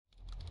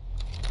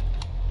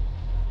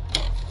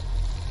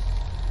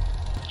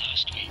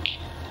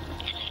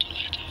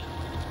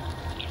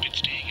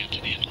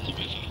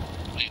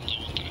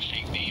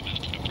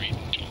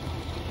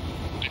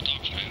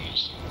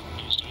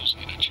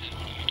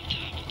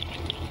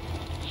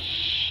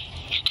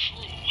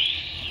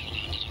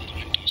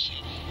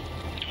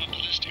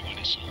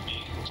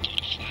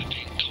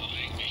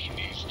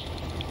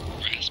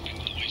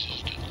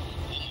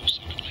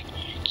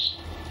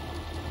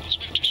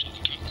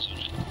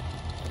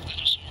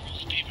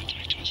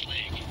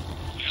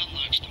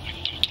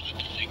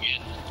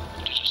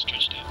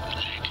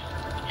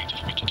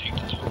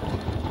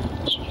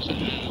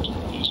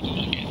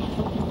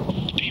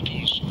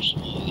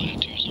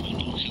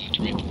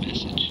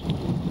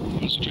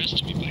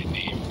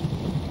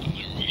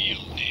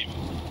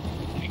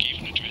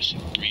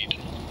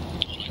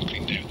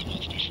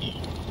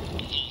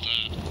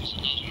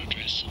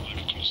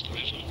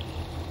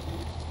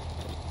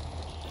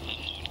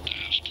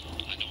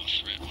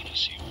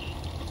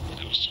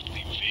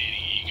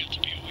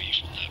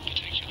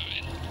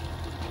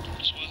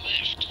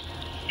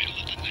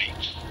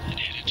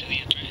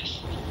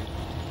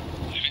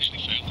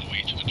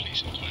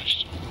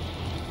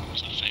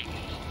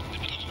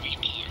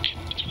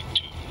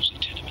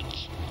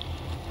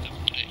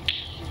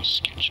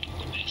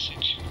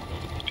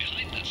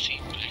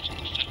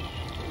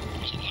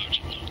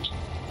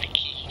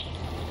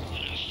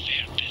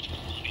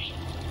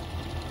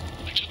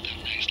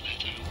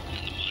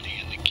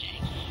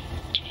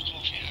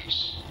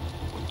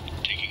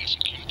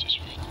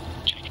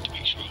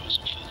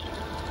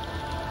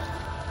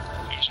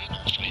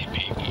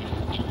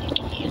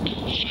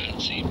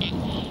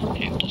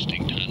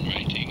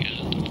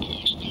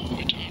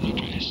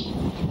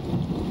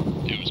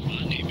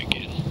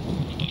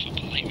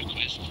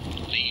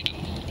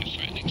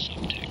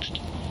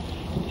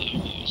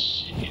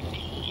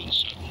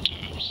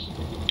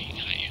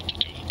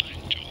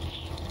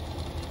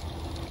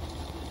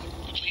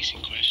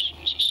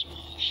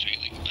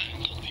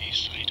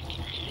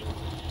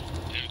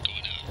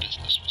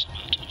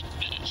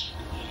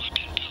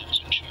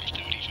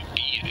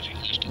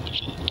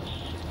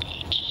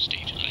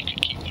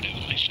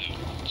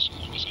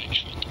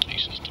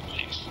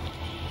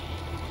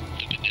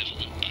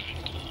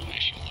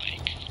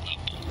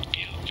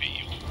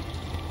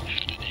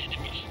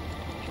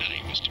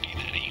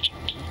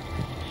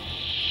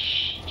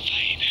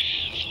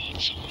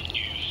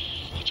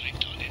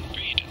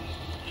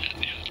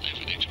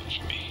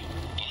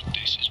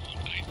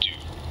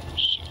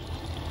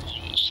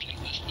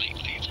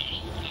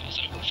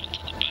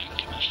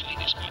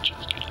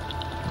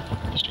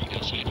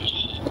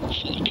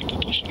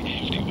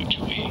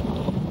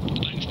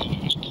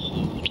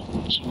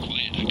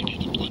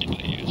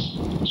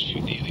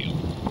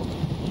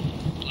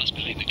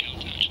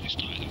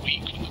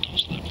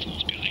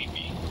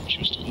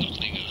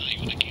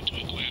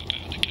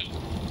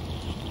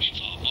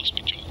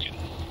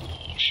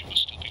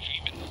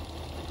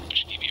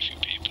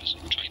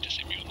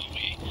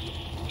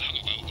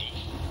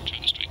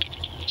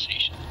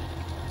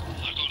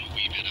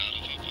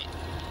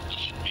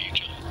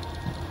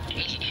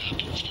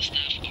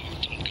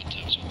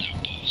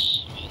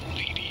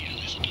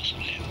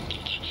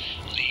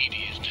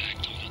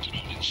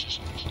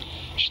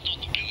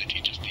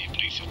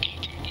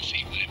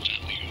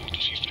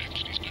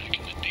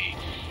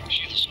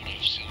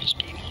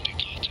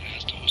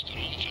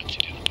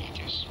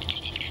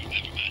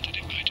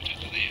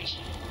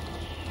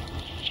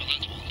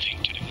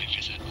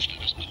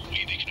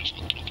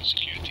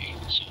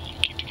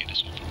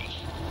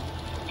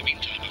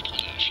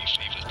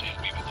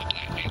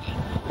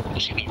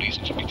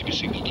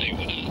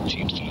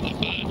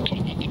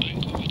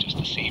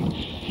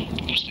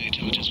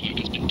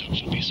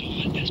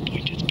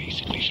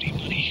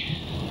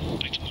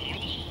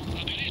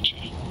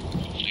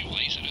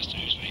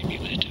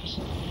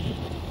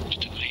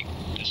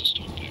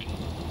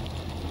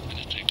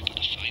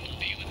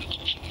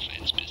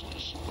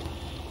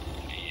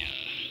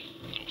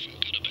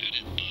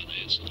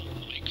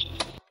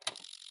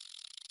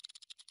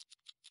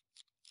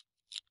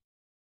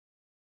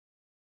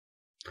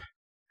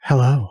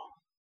Hello,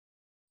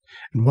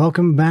 and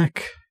welcome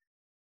back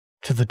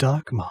to the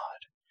Dark Mod.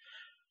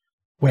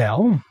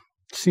 Well,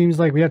 seems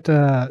like we have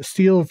to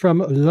steal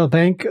from La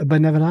Banque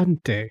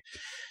Bienveillante.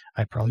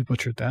 I probably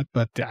butchered that,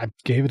 but I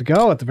gave it a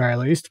go at the very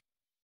least.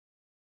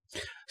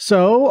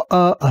 So,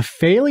 a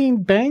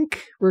failing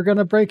bank we're going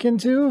to break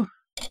into?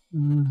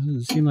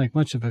 Doesn't seem like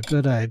much of a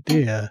good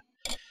idea.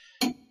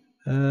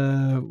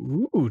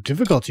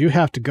 Difficult. You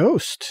have to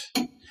ghost.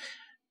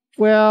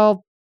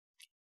 Well,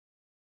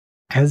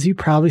 as you've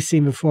probably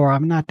seen before,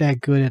 I'm not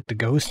that good at the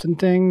ghosting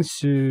thing,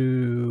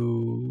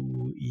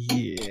 so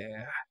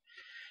yeah.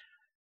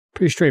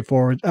 Pretty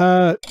straightforward.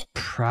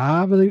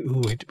 Probably.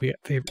 Ooh, wait, we got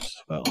favors as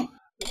well.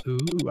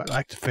 Ooh, I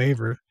like the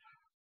favor.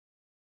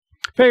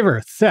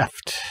 Favor,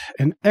 theft.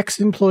 An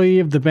ex-employee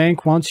of the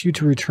bank wants you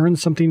to return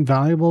something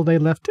valuable they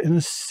left in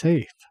a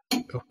safe.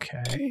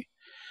 Okay.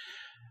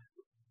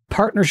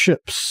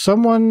 Partnership.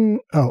 Someone...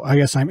 Oh, I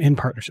guess I'm in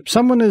partnership.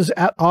 Someone is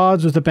at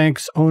odds with the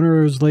bank's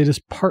owner's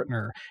latest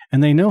partner,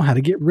 and they know how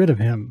to get rid of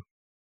him.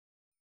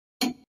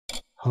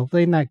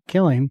 Hopefully not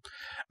kill him.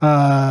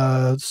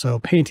 So,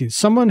 paintings.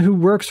 Someone who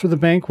works for the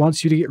bank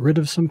wants you to get rid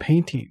of some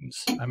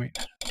paintings. I mean,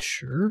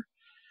 sure.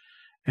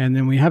 And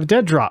then we have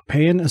dead drop.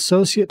 Pay an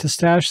associate to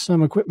stash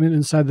some equipment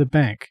inside the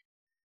bank.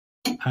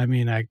 I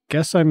mean, I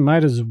guess I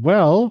might as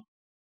well.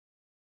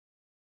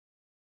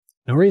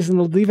 No reason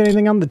to leave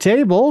anything on the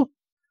table.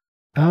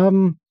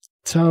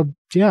 So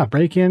yeah,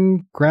 break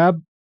in,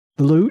 grab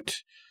the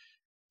loot,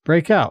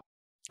 break out,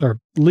 or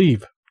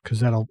leave, because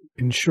that'll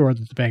ensure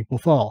that the bank will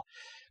fall.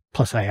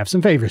 Plus, I have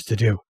some favors to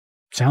do.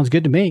 Sounds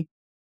good to me.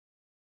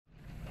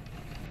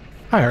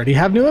 I already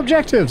have new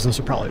objectives. Those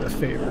are probably the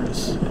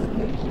favors.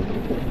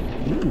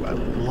 Ooh, I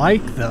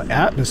like the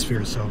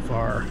atmosphere so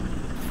far.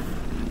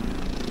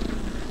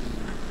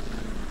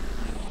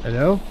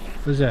 Hello?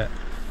 What is that?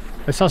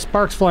 I saw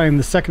sparks flying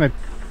the second I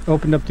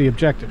opened up the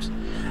objectives.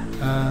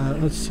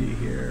 Let's see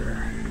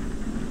here.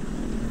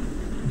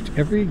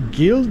 Every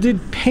gilded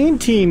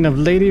painting of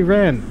Lady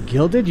Wren.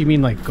 Gilded? You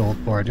mean like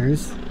gold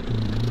borders?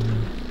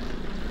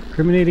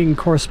 Incriminating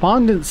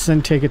correspondence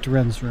and take it to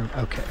Wren's room.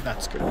 Okay,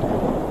 that's good.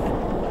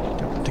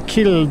 Don't have to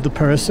kill the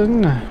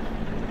person.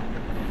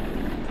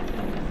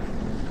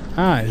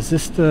 Ah, is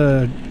this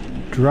the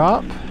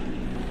drop?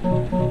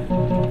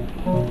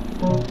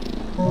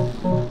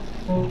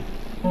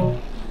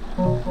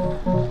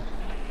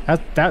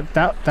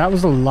 That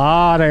was a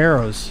lot of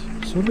arrows.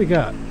 So what do we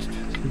got?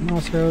 3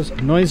 moss arrows, a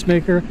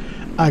noisemaker,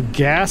 a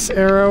gas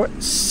arrow,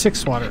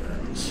 6 water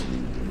arrows.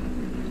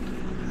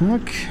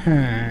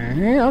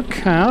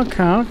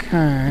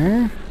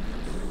 Okay.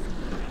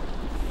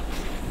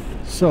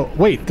 So,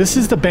 wait, this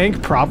is the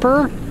bank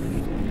proper?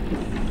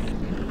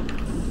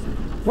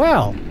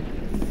 Wow.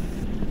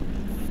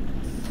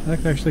 I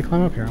can actually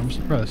climb up here. I'm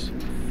surprised.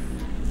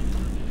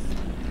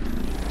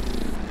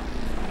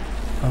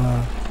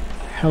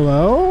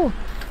 Hello?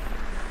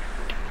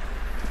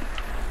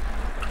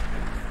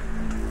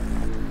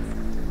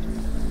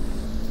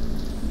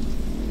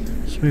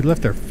 Somebody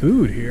left their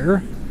food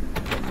here.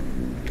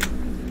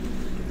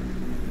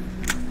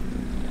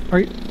 Are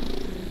you...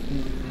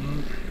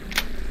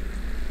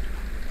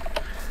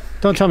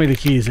 Don't tell me the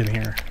key's in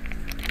here.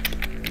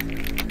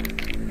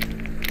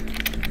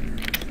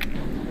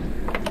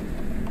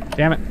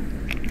 Damn it.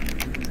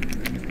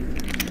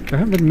 There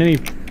haven't been many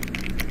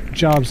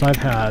jobs I've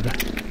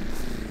had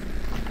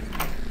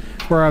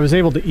where I was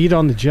able to eat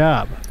on the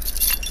job.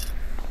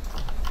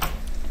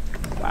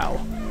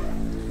 Wow.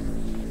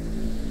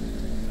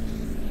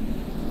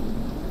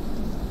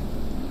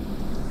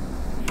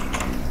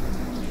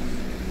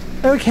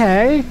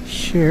 Okay,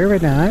 sure, why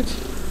not?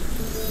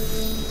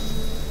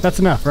 That's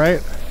enough,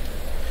 right?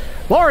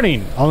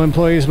 Warning! All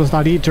employees must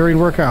not eat during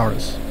work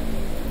hours.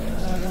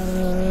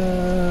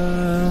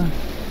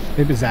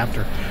 Maybe it's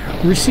after.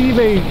 Receive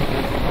a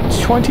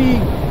 20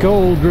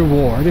 gold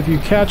reward if you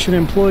catch an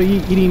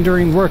employee eating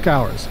during work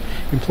hours.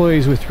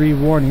 Employees with 3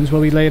 warnings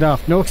will be laid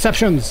off. No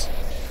exceptions.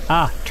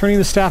 Ah, turning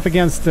the staff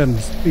against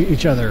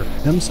each other.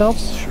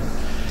 Themselves? Sure.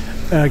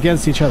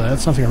 Against each other. That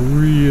sounds like a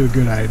real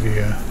good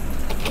idea.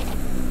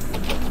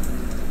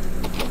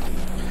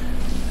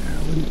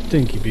 I wouldn't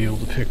think you'd be able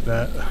to pick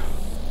that.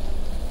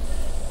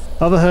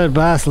 Overheard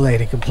boss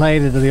lady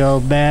complaining to the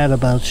old man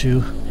about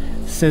you.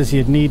 Says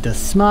you'd need to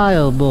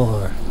smile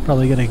more.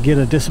 Probably gonna get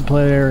a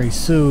disciplinary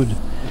soon.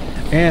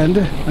 And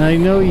I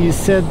know you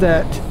said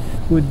that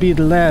would be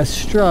the last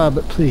straw,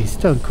 but please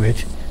don't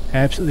quit. I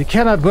absolutely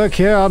cannot work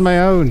here on my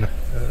own.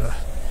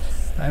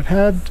 I've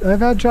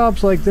had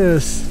jobs like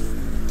this.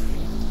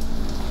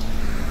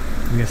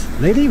 Yes,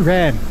 Lady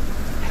Wren.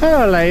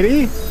 Hello,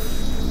 lady.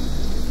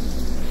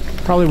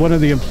 Probably one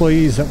of the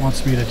employees that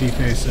wants me to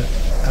deface it.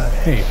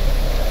 Hey,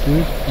 do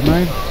you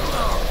mind?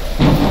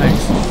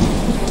 Thanks.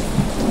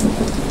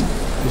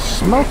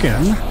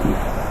 Smoking?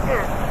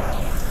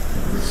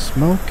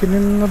 Smoking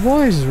in the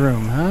boys'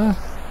 room, huh?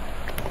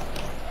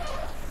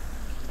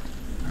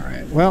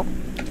 Alright, well,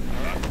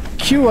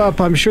 queue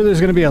up. I'm sure there's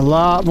going to be a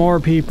lot more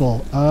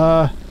people.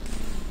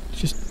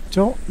 Just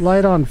don't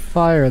light on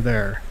fire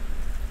there.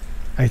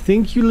 I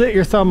think you lit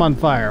your thumb on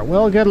fire.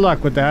 Well, good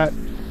luck with that.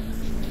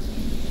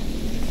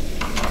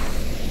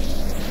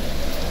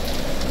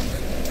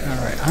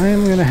 Alright, I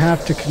am going to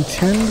have to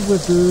contend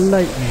with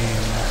lightning.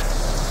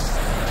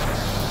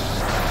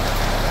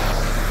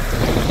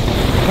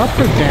 Up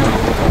or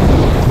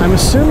down? I'm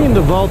assuming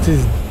the vault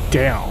is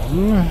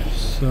down,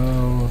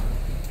 so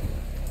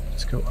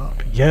let's go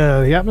up.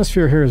 Yeah, the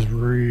atmosphere here is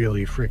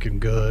really freaking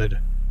good.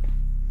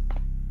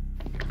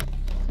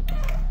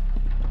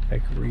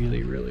 Like,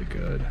 really, really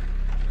good.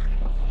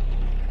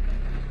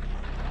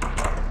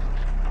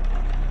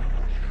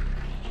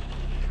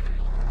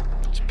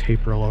 There's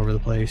paper all over the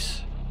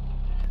place.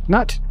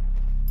 I'll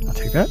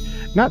take that.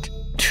 Not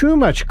too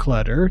much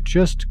clutter,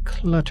 just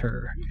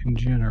clutter in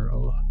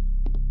general.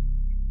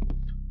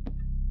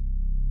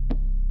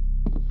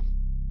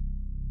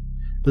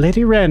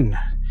 Lady Wren,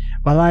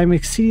 while I am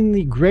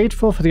exceedingly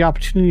grateful for the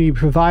opportunity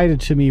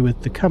provided to me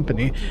with the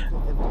company,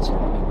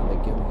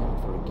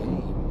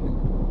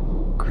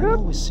 I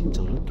always seem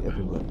to look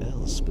everywhere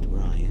else but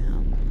where I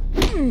am.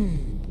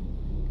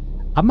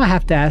 I'm gonna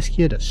have to ask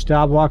you to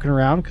stop walking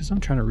around because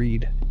I'm trying to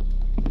read.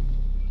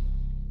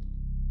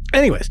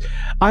 Anyways,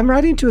 I'm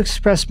writing to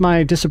express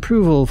my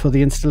disapproval for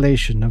the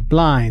installation of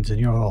blinds in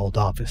your old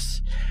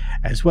office,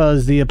 as well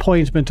as the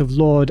appointment of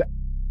Lord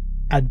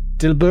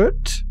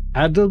Adalbert,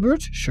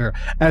 sure,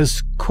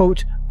 as,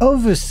 quote,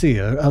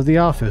 overseer of the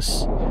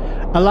office.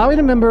 Allowing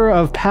a member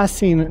of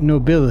passing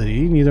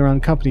nobility, neither on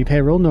company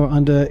payroll nor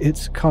under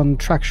its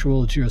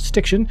contractual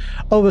jurisdiction,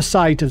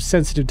 oversight of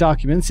sensitive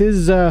documents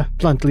is,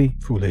 bluntly,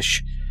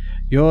 foolish.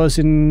 Yours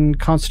in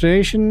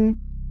consternation,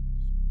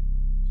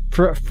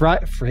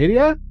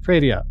 Fredia?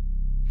 Fredia.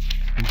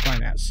 In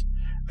finance.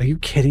 Are you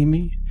kidding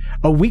me?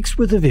 A week's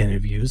worth of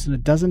interviews and a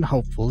dozen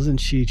hopefuls, and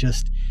she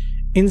just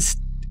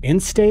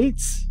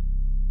instates?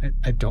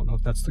 I don't know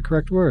if that's the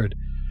correct word.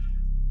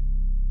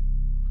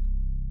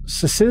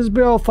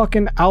 Cisbio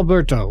fucking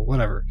Alberto,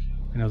 whatever.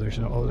 I know there's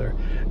no O there.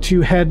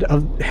 To head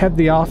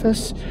the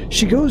office.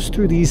 She goes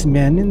through these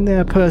men in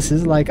their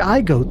purses like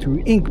I go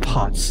through ink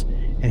pots,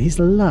 and he's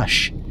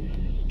lush.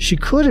 She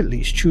could at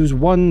least choose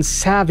one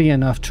savvy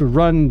enough to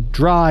run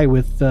dry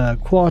with the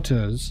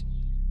quarters.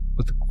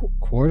 With the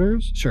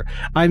quarters? Sure.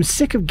 I'm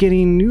sick of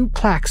getting new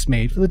plaques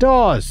made for the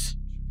doors.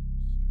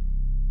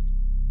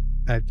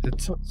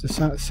 It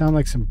sounds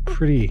like some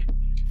pretty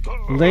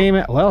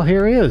lame... Well,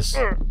 here he is.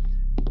 I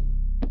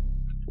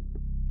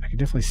can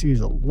definitely see he's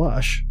a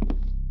lush.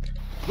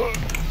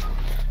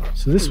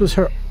 So this was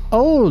her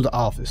old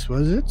office,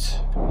 was it?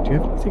 Do you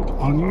have anything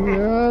on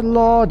you,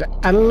 Lord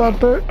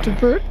Adalbert?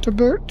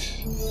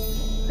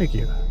 Thank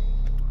you.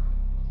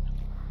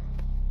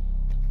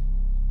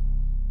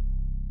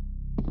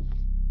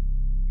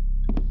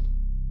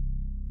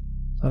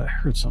 Thought I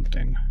heard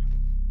something.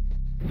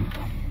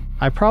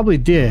 I probably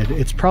did.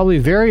 It's probably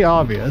very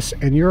obvious,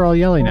 and you're all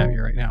yelling at me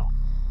right now.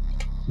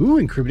 Ooh,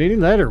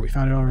 incriminating letter. We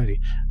found it already.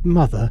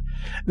 Mother,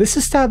 this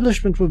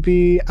establishment will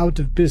be out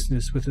of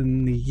business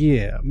within the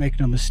year.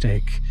 Make no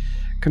mistake.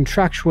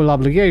 Contractual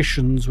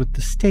obligations with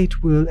the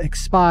state will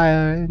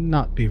expire and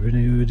not be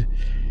renewed.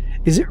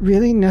 Is it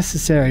really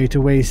necessary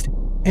to waste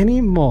any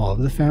more of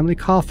the family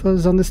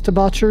coffers on this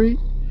debauchery?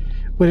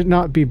 Would it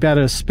not be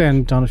better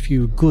spent on a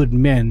few good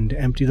men to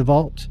empty the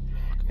vault?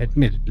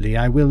 Admittedly,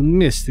 I will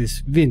miss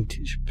this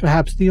vintage,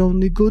 perhaps the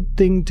only good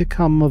thing to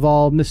come of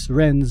all Miss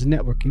Wren's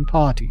networking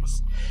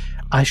parties.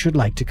 I should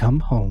like to come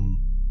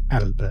home,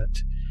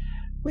 Albert.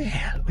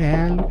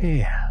 Well.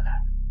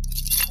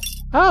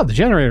 Ah, the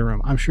generator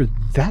room. I'm sure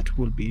that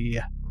will be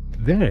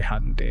very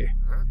handy.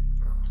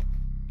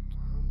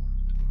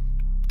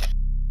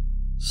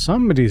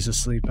 Somebody's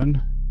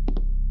asleeping.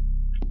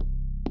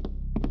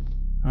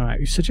 Alright,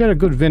 you said you had a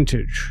good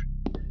vintage.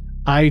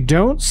 I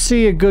don't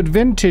see a good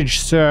vintage,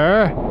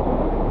 sir.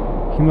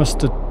 He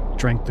must have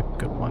drank the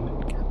good one.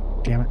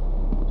 God damn it.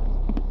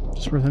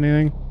 Is this worth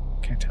anything?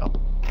 Can't tell.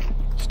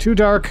 It's too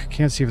dark.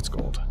 Can't see if it's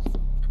gold.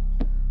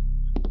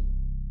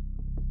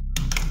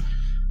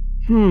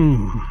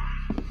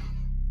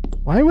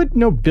 Why would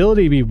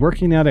nobility be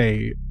working at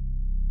a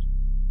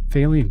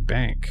failing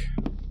bank?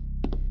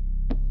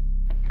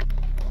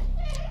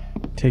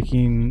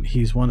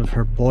 He's one of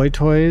her boy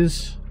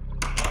toys.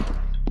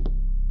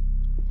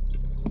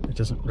 It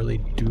doesn't really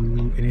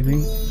do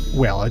anything.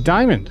 Well, a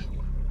diamond.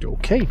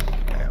 Okay,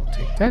 I'll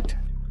take that.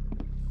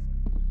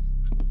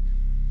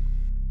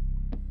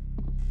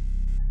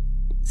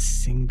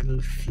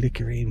 Single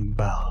flickering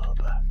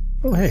bulb.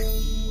 Oh, hey.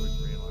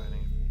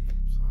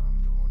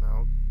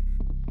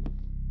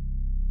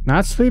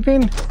 Not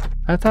sleeping?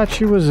 I thought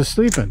she was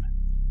asleeping.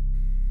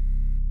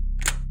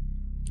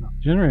 No,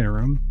 generator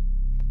room.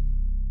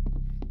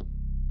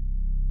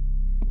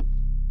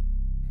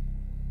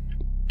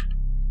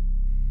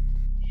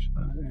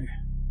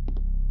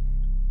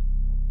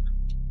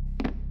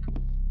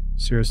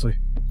 Seriously.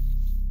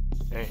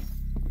 Hey,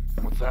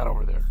 what's that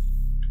over there?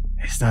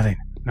 It's nothing.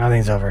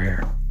 Nothing's over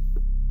here.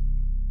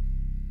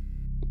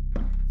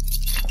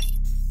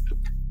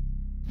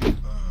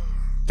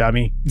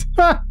 Dummy.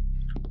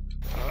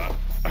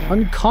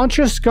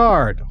 Unconscious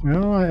guard.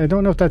 Well, I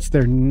don't know if that's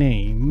their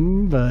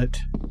name, but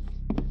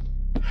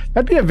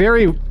that'd be a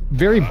very,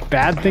 very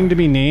bad thing to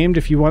be named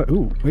if you want.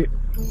 Ooh, wait.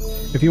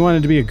 If you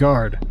wanted to be a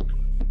guard.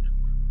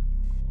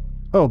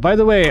 Oh, by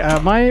the way,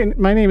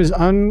 my name is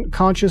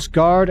Unconscious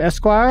Guard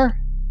Esquire.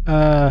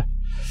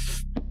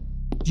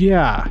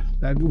 Yeah,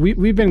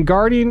 we've been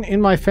guarding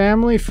in my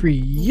family for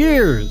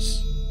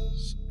years.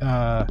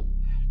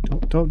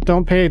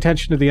 Don't pay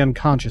attention to the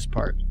unconscious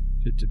part.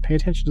 Pay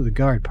attention to the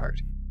guard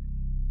part.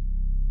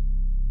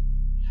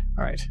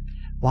 All right.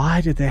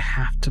 Why did they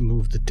have to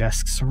move the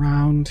desks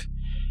around?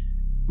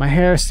 My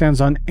hair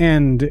stands on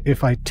end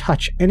if I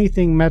touch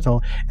anything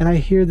metal, and I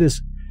hear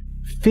this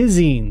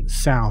fizzing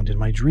sound in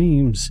my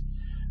dreams.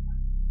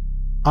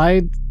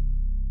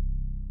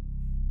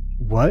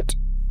 What?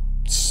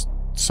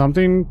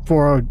 Something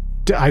for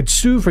I'd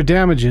sue for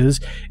damages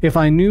if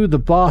I knew the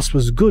boss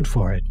was good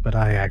for it, but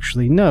I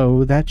actually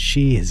know that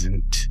she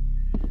isn't.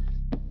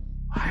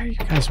 Why are you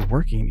guys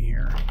working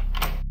here?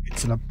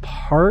 It's an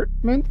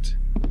apartment?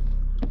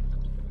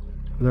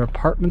 Are there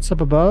apartments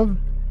up above?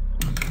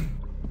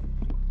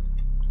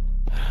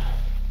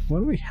 What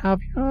do we have?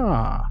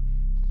 Ah.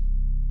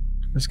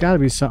 There's got to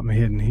be something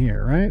hidden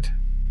here, right?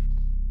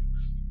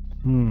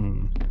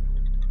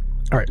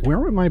 Alright,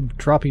 where am I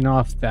dropping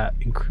off that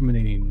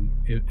incriminating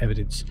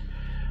evidence?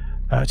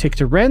 Take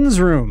to Ren's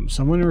room.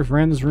 So I wonder if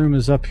Ren's room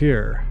is up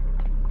here.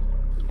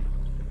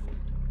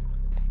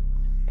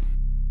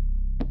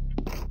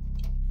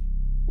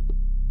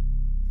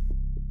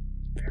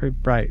 Very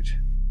bright.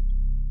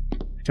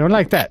 I don't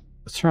like that.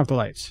 Let's turn off the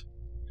lights.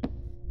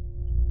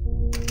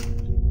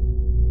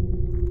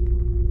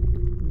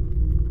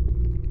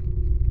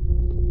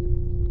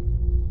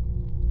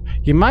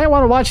 You might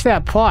want to watch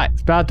that pot.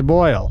 It's about to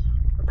boil.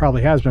 It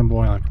probably has been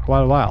boiling for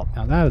quite a while.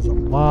 Now that is a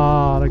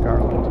lot of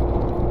garlic.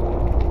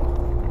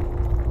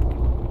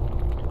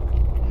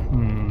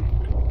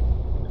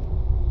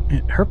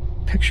 Her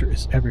picture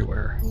is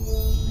everywhere.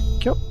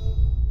 Yep.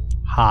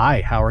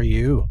 Hi, how are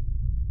you?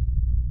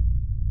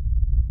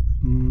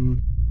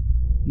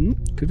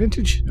 Good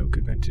vintage? No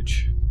good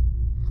vintage.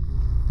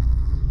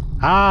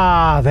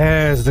 Ah,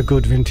 there's the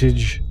good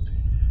vintage.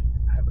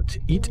 I will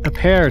eat a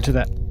pear to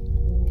that.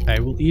 I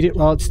will eat it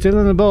while it's still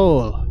in the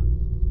bowl.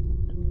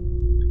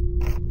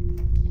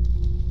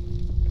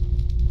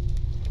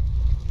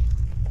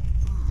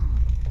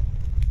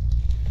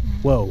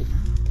 Whoa.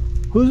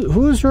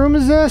 Whose room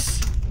is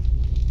this?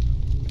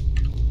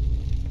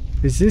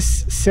 Is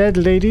this said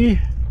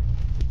lady?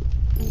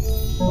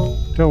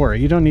 Don't worry,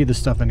 you don't need the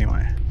stuff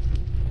anyway.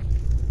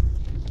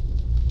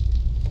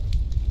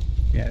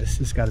 Yeah, this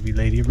has got to be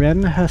Lady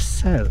Ren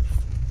herself.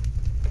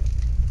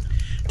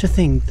 To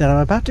think that I'm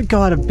about to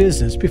go out of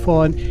business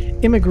before an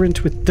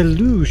immigrant with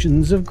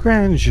delusions of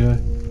grandeur.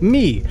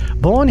 Me,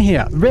 born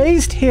here,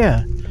 raised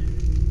here.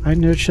 I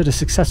nurtured a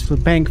successful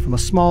bank from a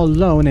small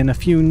loan and a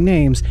few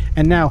names,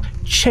 and now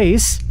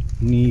Chase,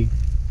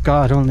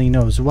 God only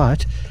knows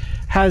what,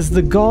 has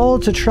the gall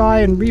to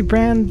try and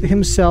rebrand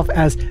himself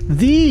as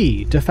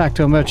the de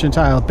facto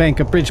mercantile bank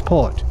of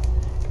Bridgeport.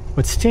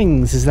 What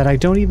stings is that I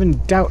don't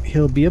even doubt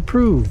he'll be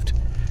approved.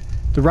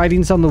 The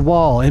writing's on the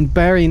wall, and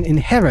bearing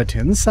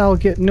inheritance, I'll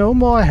get no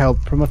more help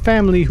from a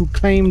family who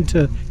claim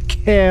to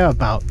care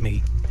about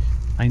me.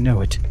 I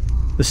know it.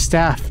 The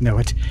staff know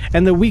it,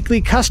 and the weekly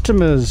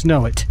customers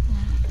know it.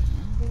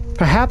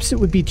 Perhaps it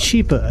would be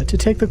cheaper to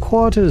take the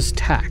quarter's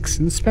tax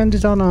and spend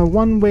it on a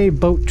one-way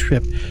boat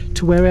trip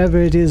to wherever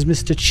it is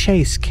Mr.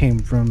 Chase came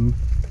from.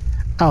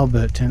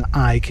 Albert and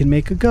I can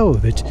make a go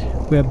of it,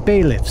 where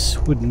bailiffs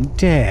wouldn't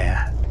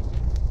dare.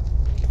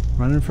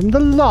 Running from the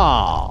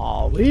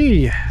law. Well,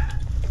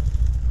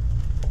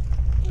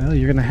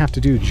 you're gonna have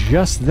to do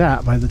just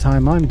that by the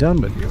time I'm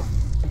done with you.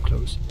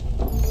 Close.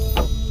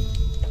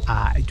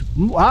 I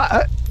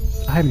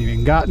haven't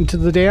even gotten to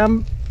the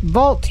damn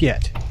vault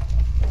yet.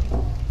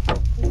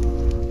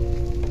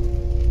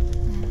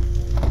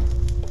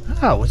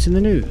 Oh, what's in the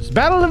news?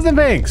 Battle of the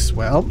Banks!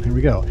 Well, here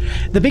we go.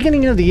 The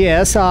beginning of the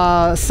year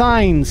saw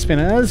sign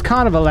spinners,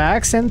 carnival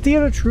acts, and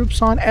theater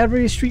troops on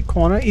every street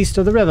corner east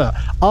of the river,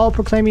 all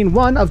proclaiming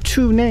one of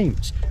two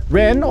names,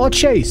 Ren or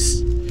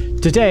Chase.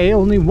 Today,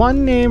 only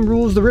one name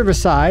rules the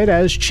riverside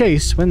as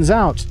Chase wins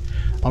out,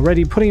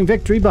 already putting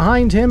victory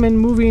behind him and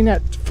moving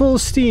at full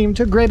steam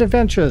to great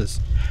adventures.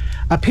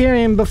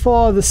 Appearing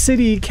before the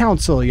city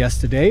council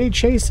yesterday,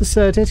 Chase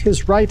asserted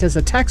his right as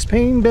a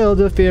tax-paying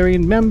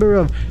builder-fearing member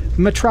of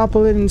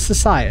metropolitan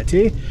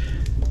society,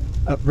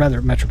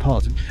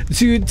 metropolitan,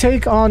 to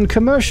take on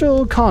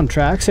commercial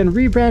contracts and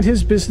rebrand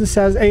his business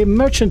as a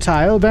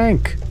mercantile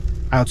bank.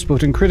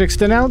 Outspoken critics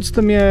denounced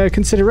the mere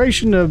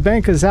consideration of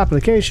bankers'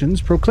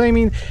 applications,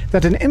 proclaiming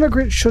that an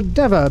immigrant should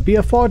never be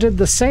afforded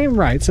the same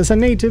rights as a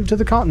native to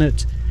the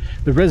continent.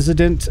 The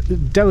resident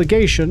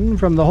delegation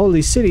from the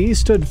Holy City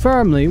stood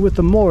firmly with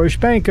the Moorish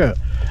banker,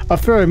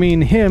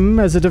 affirming him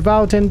as a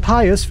devout and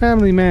pious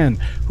family man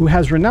who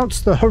has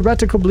renounced the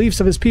heretical beliefs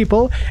of his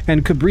people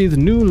and could breathe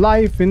new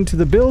life into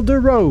the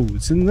builder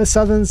roads in the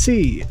southern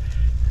sea.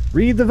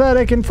 Read the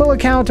verdict and full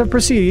account of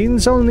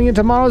proceedings only in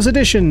tomorrow's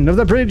edition of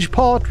the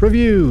Bridgeport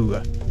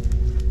Review.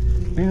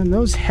 Man,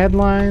 those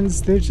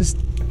headlines, they're just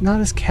not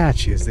as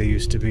catchy as they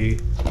used to be.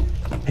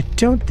 I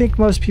don't think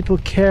most people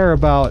care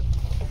about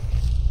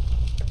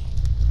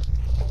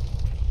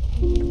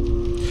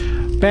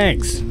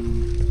banks.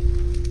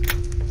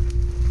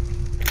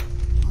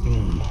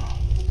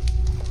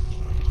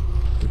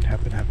 Wouldn't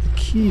happen to have the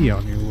key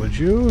on you, would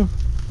you?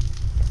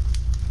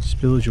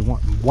 Spill as you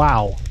want.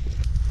 Wow.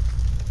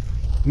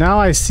 Now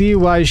I see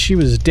why she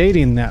was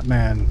dating that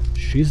man.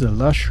 She's a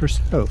lush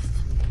herself.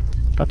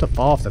 About to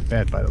fall off the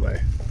bed, by the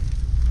way.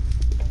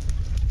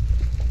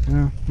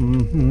 Yeah.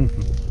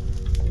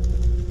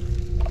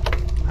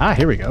 Ah,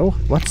 here we go.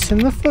 What's in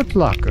the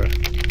footlocker?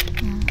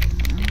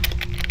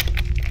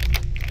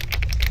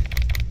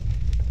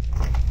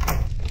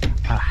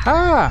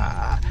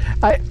 Aha!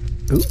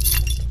 Ooh.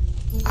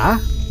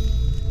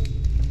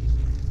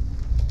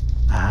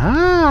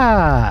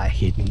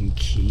 Hidden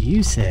key,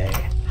 you say?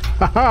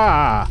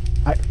 Haha!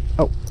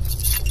 Oh.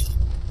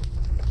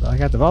 Well, I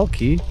got the vault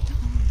key.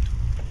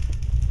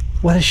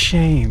 What a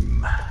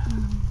shame.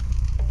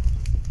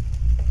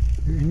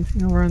 Is there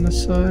anything over on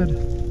this side?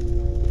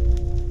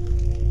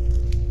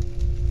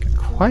 Got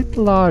quite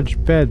a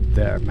large bed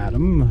there,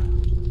 madam.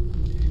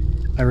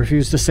 I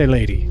refuse to say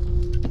lady.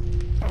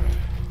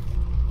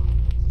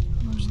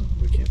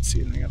 We can't see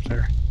anything up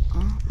there.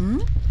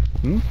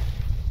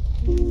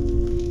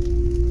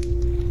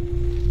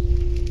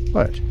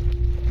 What?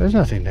 There's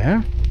nothing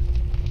there.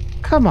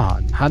 Come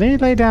on, honey,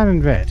 lay down in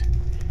bed.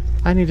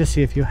 I need to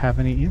see if you have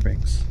any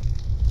earrings.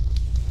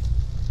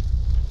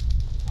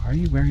 Why are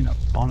you wearing a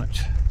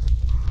bonnet?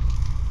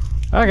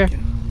 Okay.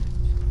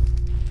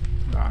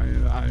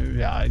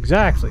 Yeah,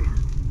 exactly.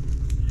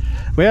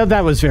 Well,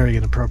 that was very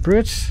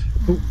inappropriate.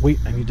 Oh, wait,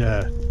 I need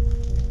to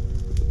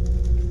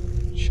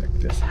check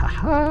this.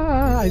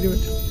 Haha, I do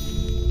it.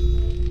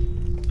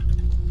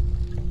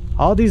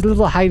 All these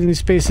little hiding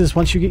spaces,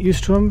 once you get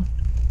used to them,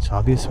 it's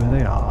obvious where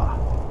they are.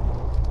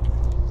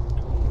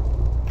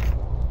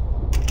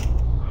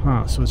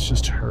 Huh, so it's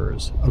just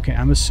hers. Okay,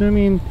 I'm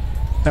assuming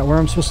that where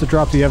I'm supposed to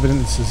drop the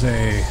evidence is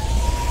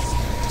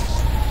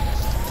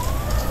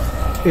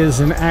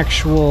an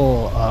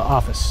actual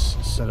office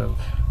instead of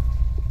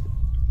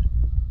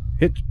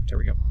there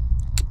we go.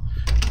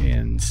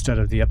 Instead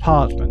of the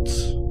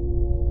apartments,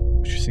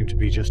 which seem to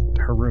be just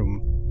her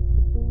room.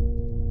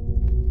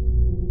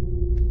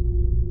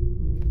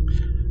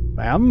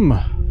 Ma'am,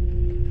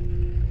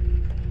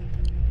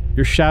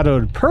 you're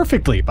shadowed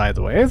perfectly, by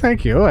the way.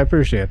 Thank you. I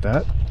appreciate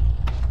that.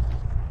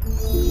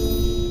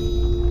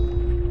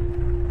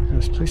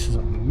 This place is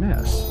a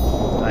mess.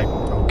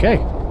 Okay.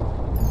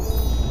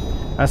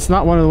 That's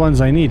not one of the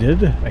ones I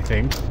needed, I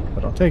think,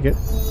 but I'll take it.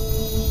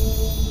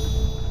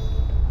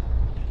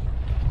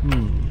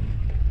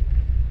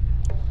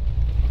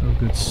 No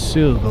good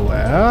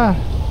silverware.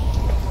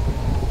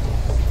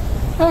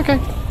 Okay.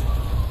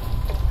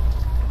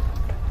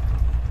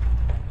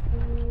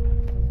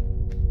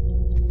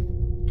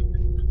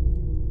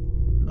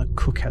 The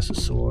cook has a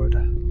sword.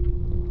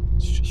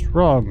 It's just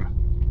wrong.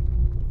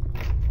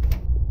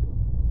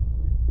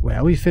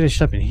 Well, we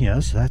finished up in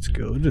here, so that's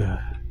good.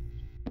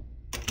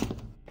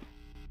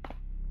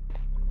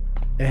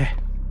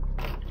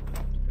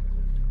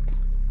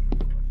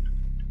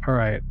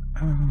 Alright.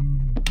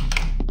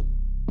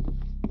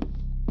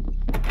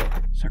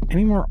 Is there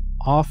any more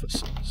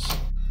offices?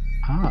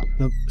 Ah,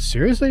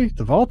 seriously?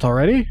 The vault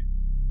already?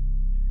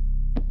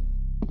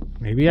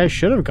 Maybe I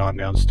should have gone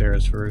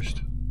downstairs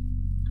first.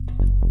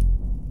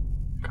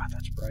 God,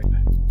 that's bright.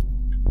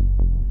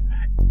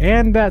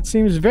 And that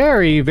seems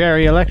very,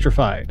 very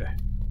electrified.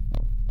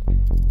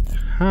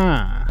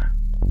 Huh.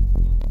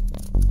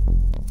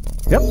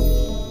 Yep.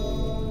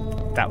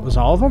 That was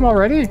all of them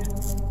already?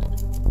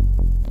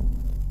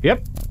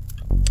 Yep.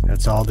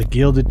 That's all the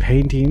gilded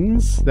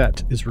paintings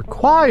that is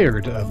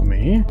required of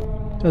me.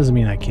 Doesn't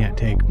mean I can't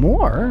take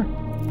more.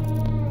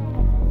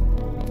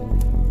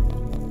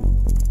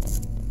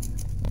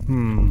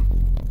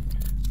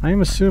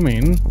 I'm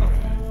assuming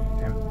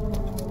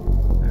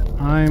that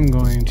I'm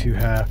going to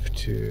have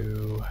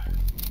to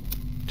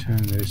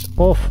turn this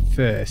off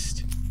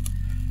first.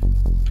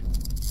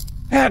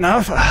 Fair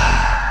enough.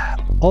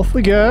 Off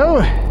we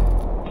go.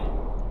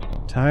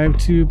 Time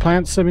to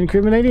plant some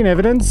incriminating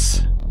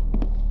evidence.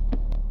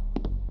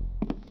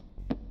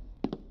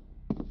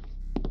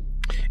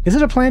 Is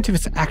it a plant if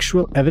it's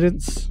actual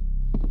evidence?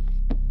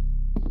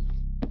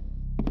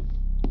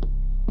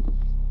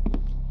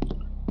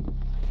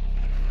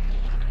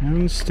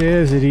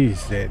 Downstairs it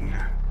is, then.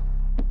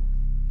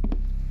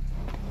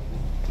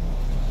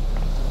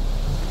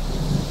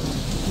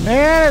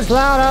 Man, it's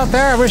loud out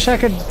there. I wish I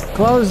could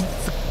close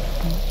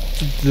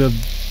the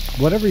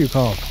whatever you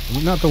call it.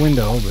 Not the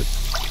window, but...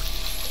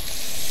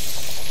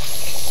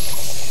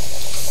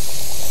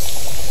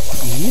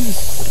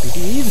 Eaves? Would it be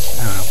eaves?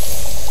 I don't know.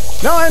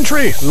 No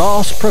entry!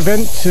 Lost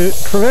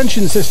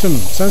prevention system.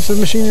 Sensitive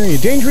machinery.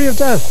 Danger of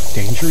death.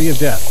 Danger of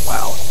death.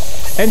 Wow.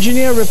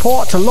 Engineer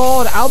report to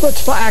Lord Albert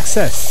for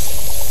access.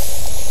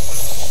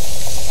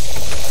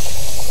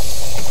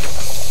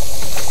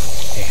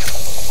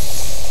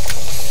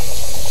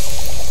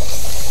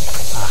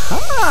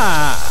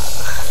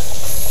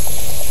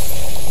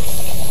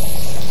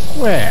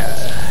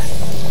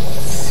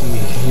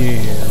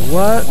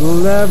 that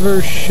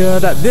lever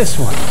shut up. This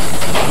one.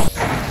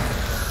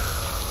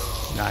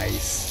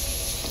 Nice.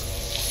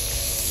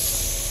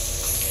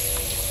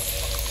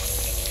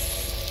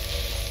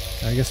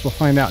 I guess we'll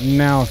find out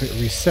now if it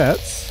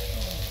resets.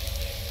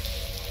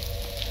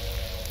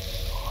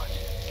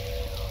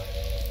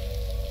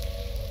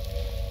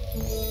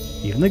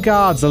 Even the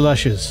gods are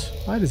luscious.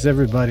 Why does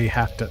everybody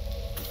have to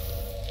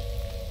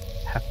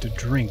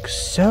drink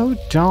so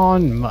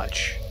darn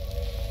much?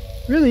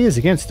 It really is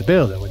against the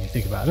bill, though, when you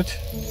think about it.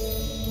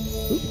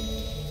 Ooh.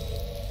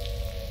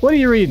 What are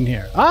you reading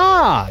here?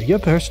 Ah, your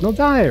personal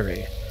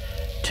diary.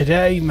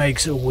 Today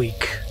makes a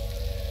week.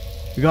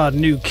 We got a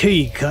new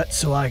key cut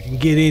so I can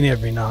get in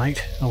every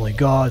night. Only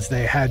guards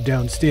they had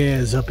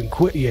downstairs up and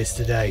quit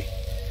yesterday.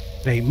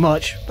 It ain't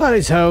much, but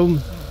it's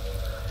home.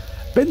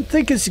 Been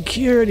thinking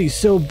security's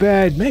so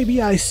bad,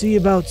 maybe I see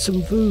about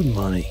some food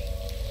money.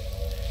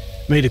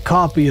 Made a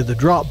copy of the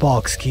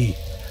Dropbox key.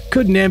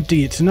 Couldn't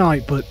empty it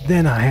tonight, but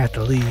then I had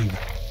to leave.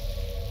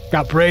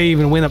 Got brave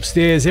and went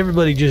upstairs,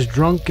 everybody just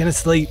drunk and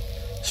asleep.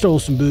 Stole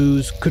some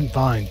booze, couldn't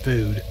find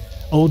food.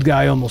 Old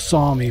guy almost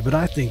saw me, but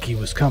I think he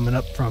was coming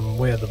up from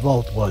where the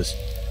vault was.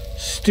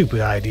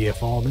 Stupid idea,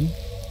 Foreman.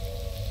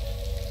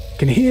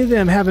 Can hear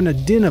them having a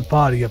dinner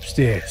party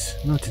upstairs.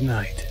 Not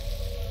tonight.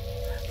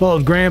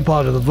 Followed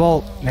Grandpa to the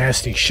vault.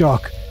 Nasty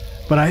shock.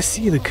 But I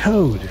see the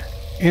code.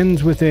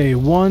 Ends with a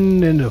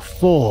 1 and a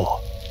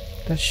 4.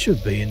 That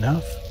should be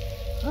enough.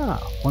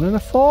 Ah, 1 and a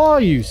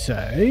 4, you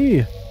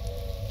say?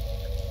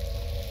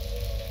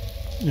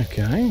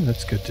 Okay,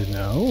 that's good to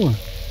know.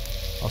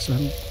 Also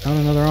found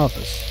another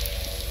office.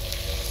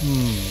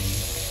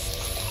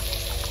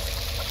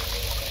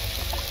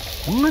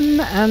 1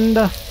 and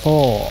a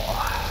 4.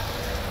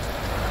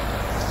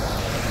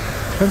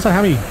 Depends on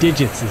how many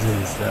digits it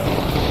is, though.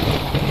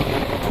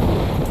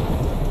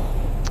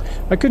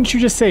 Why couldn't you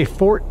just say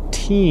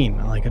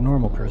 14 like a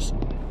normal person?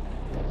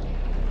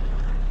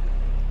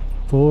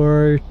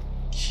 14.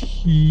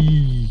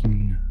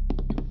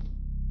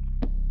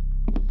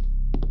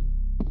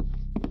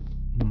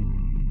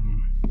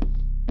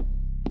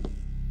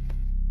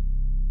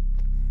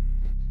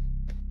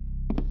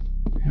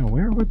 Yeah,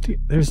 where would the...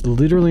 There's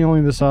literally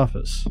only this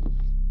office.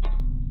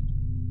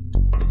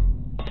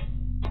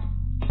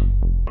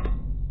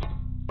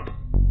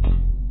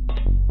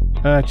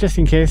 Just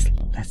in case,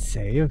 let's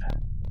save.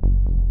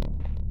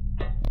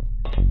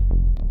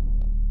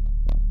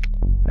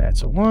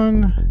 That's a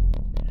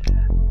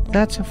 1.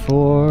 That's a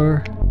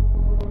 4.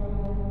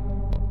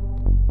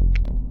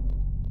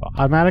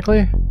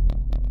 Automatically?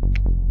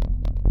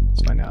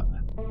 Let's find out.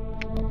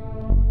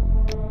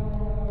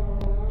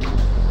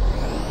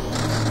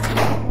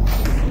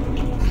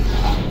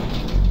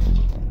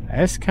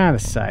 That's kind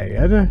of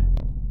sad.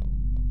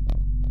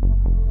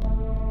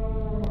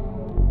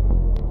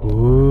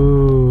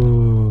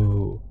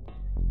 Ooh.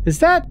 Is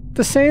that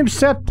the same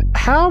set?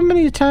 How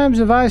many times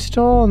have I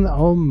stolen?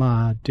 Oh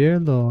my dear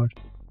Lord.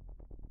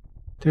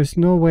 There's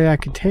no way I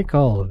could take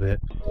all of it.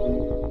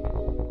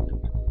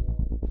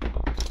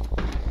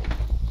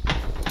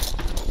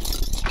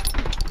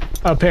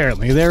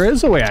 Apparently there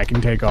is a way I can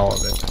take all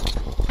of it.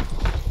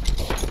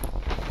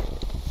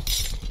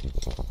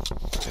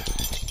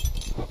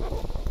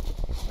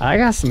 I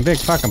got some big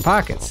fucking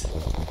pockets.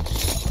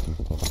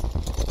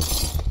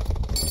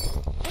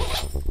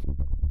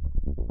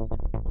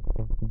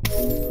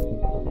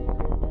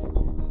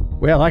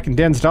 Well, I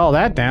condensed all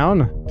that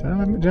down.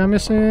 Did I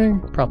miss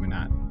anything? Probably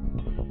not.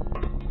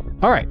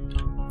 Alright,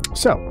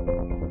 so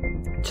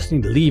just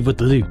need to leave with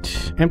the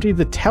loot. Empty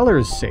the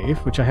teller's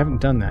safe, which I haven't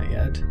done that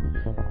yet.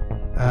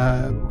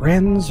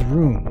 Wren's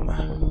room.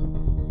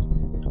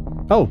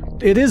 Oh,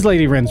 it is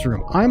Lady Wren's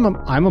room. I'm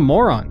a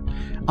moron.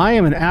 I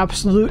am an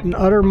absolute and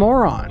utter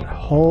moron.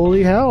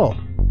 Holy hell.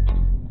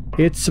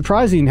 It's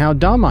surprising how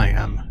dumb I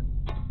am.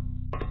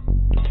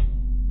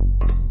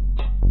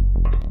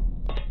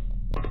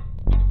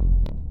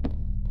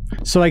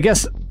 So I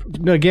guess,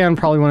 again,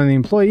 probably one of the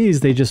employees,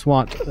 they just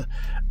want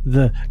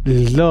the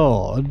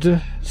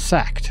Lord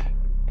sacked.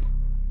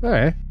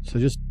 Alright, so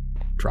just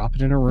drop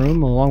it in her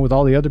room along with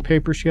all the other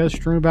papers she has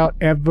strewn about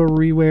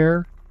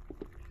everywhere.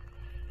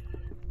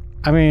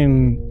 I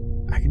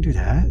mean, I can do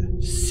that.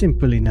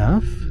 Simple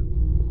enough.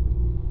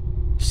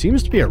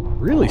 Seems to be a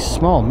really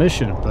small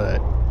mission, but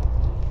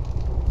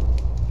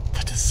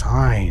the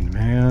design,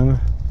 man.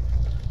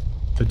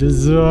 The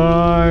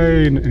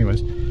design.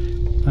 Anyways,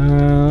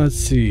 let's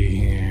see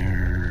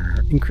here.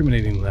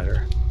 Incriminating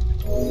letter.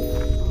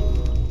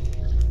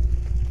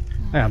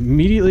 I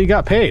immediately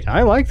got paid.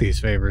 I like these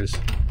favors.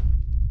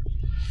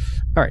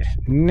 Alright,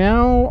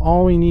 now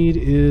all we need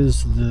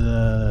is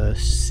the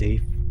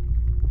safe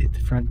at the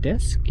front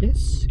desk,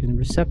 yes, in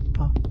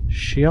reception.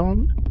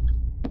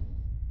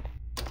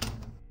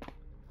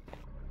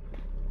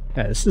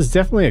 Yeah, this is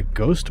definitely a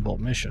ghostable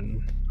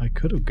mission. I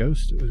could have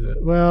ghosted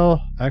it.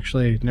 Well,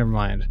 actually, never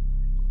mind.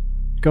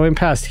 Going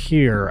past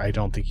here, I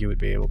don't think you would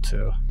be able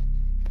to.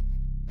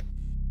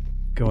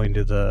 Going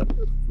to the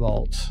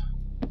vault.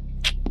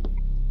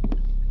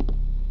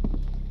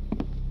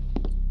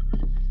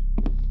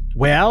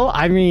 Well,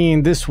 I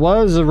mean, this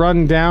was a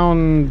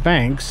run-down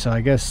bank, so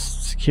I guess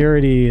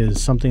security is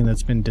something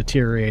that's been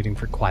deteriorating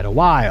for quite a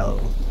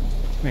while.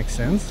 Makes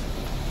sense.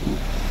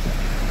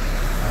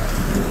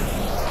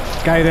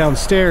 Guy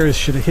downstairs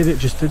should have hit it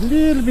just a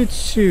little bit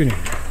sooner.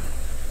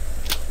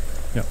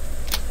 Yep.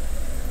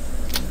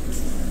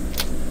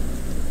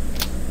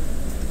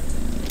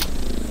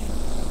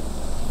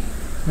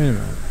 Wait a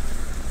minute.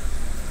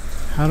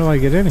 How do I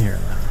get in here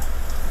now?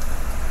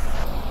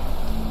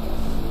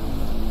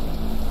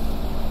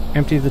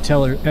 Empty the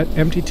teller.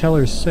 Empty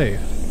teller's safe.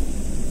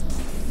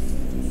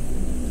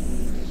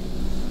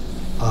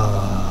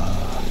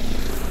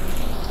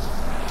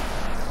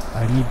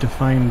 I need to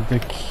find the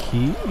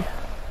key.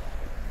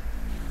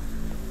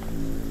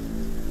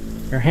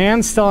 Your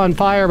hand's still on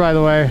fire, by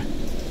the way.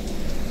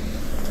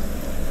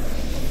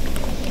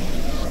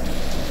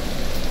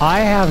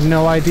 I have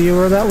no idea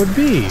where that would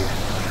be.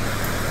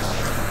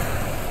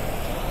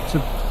 It's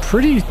a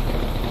pretty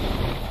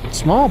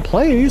small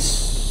place,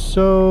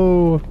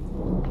 so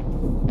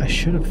I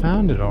should have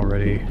found it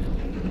already.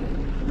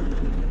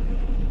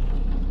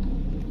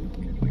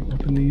 Can we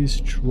open these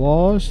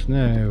drawers?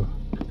 No.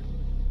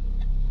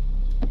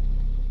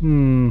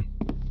 You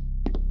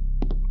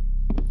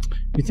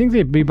think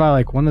they'd be by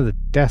like one of the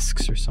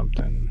desks or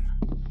something?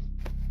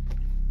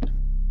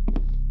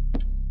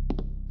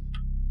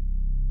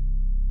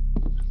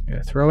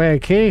 Yeah, throw away a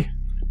key.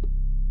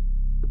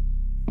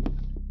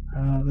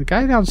 The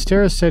guy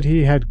downstairs said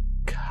he had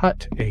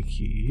cut a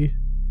key.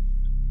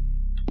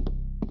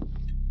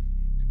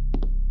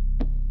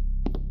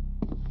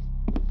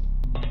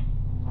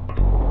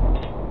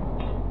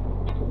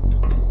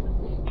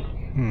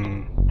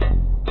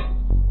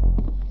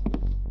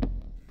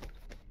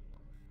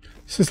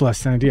 This is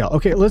less than ideal.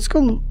 Okay, let's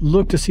go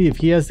look to see if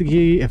he has the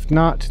key. If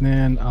not,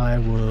 then I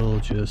will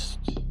just...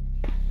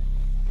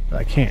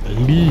 I can't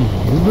leave.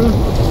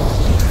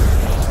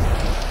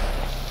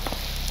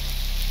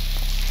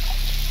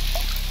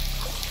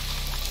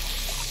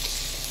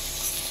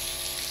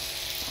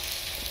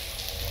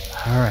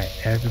 Alright,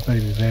 everybody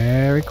be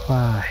very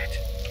quiet.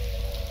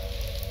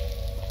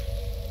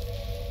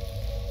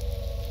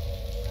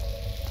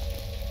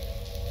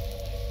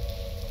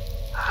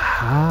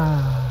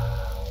 Ah.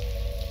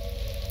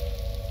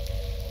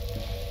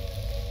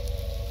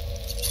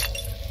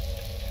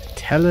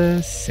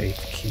 Teller safe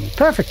key.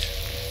 Perfect.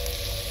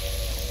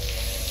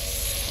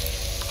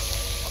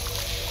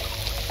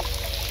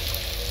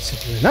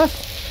 Simple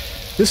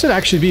enough. This would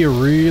actually be a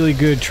really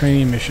good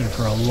training mission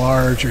for a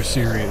larger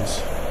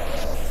series.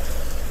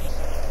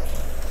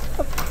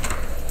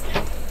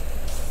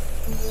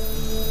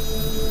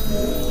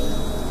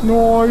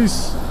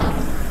 Nice.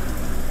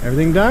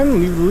 Everything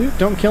done? Leave the loot.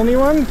 Don't kill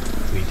anyone?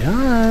 We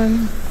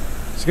done.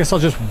 So I guess I'll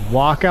just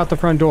walk out the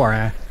front door,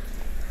 eh?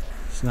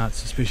 It's not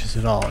suspicious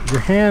at all. Your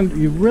hand,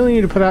 you really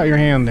need to put out your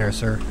hand there,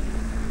 sir.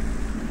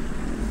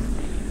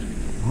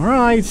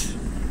 Alright.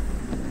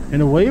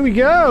 And away we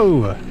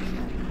go.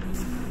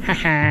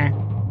 Haha.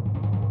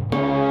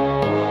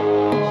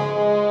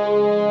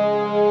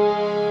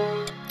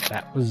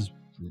 That was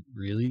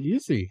really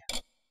easy.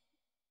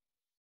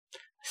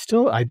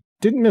 Still, I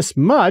didn't miss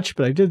much,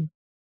 but I did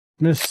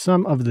miss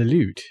some of the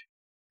loot.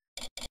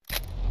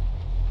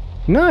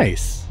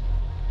 Nice.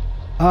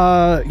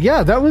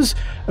 Yeah, that was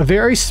a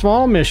very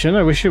small mission.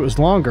 I wish it was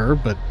longer,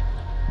 but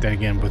then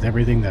again, with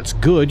everything that's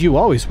good, you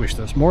always wish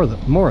there's more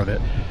of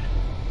it.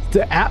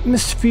 The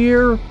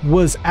atmosphere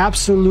was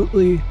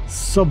absolutely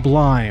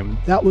sublime.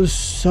 That was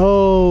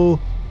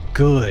so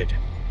good.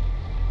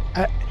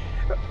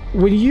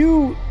 When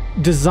you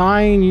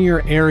design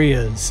your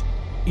areas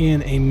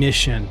in a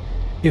mission,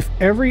 if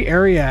every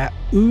area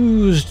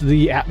oozed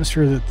the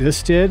atmosphere that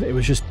this did, it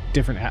was just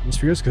different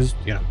atmospheres because,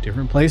 you know,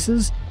 different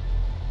places.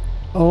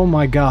 Oh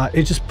my god,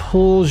 it just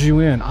pulls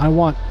you in. I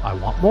want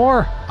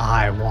more.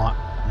 I want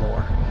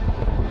more.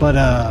 But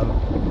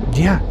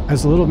yeah,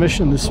 as a little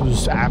mission, this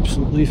was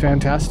absolutely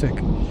fantastic.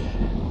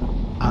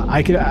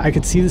 I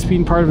could see this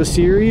being part of a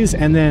series,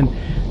 and then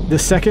the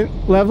second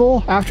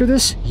level after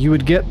this, you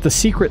would get the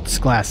secrets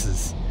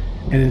glasses,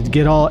 and it'd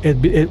get all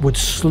it would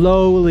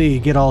slowly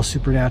get all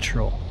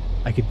supernatural.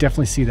 I could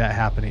definitely see that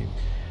happening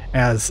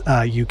as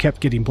you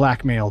kept getting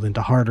blackmailed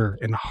into harder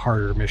and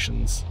harder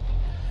missions.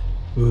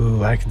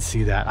 Ooh, I can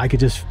see that. I can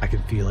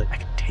feel it. I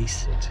can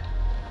taste it.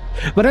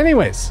 But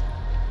anyways,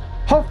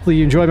 hopefully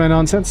you enjoyed my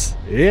nonsense.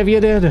 If you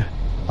did,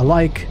 a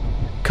like,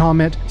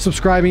 comment,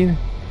 subscribing,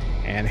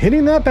 and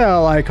hitting that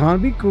bell icon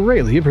would be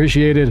greatly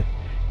appreciated.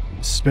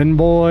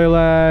 Spinboy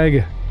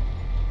Lag,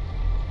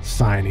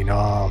 signing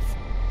off.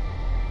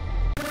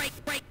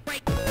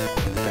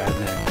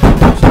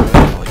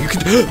 You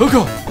can. Oh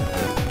god!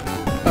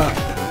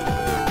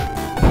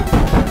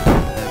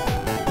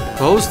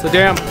 Close the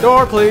damn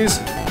door, please.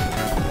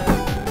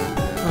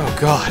 Oh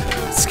god,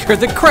 it scared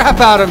the crap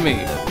out of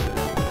me.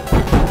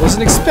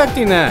 Wasn't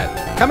expecting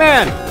that. Come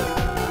in.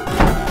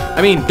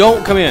 I mean,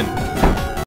 don't come in.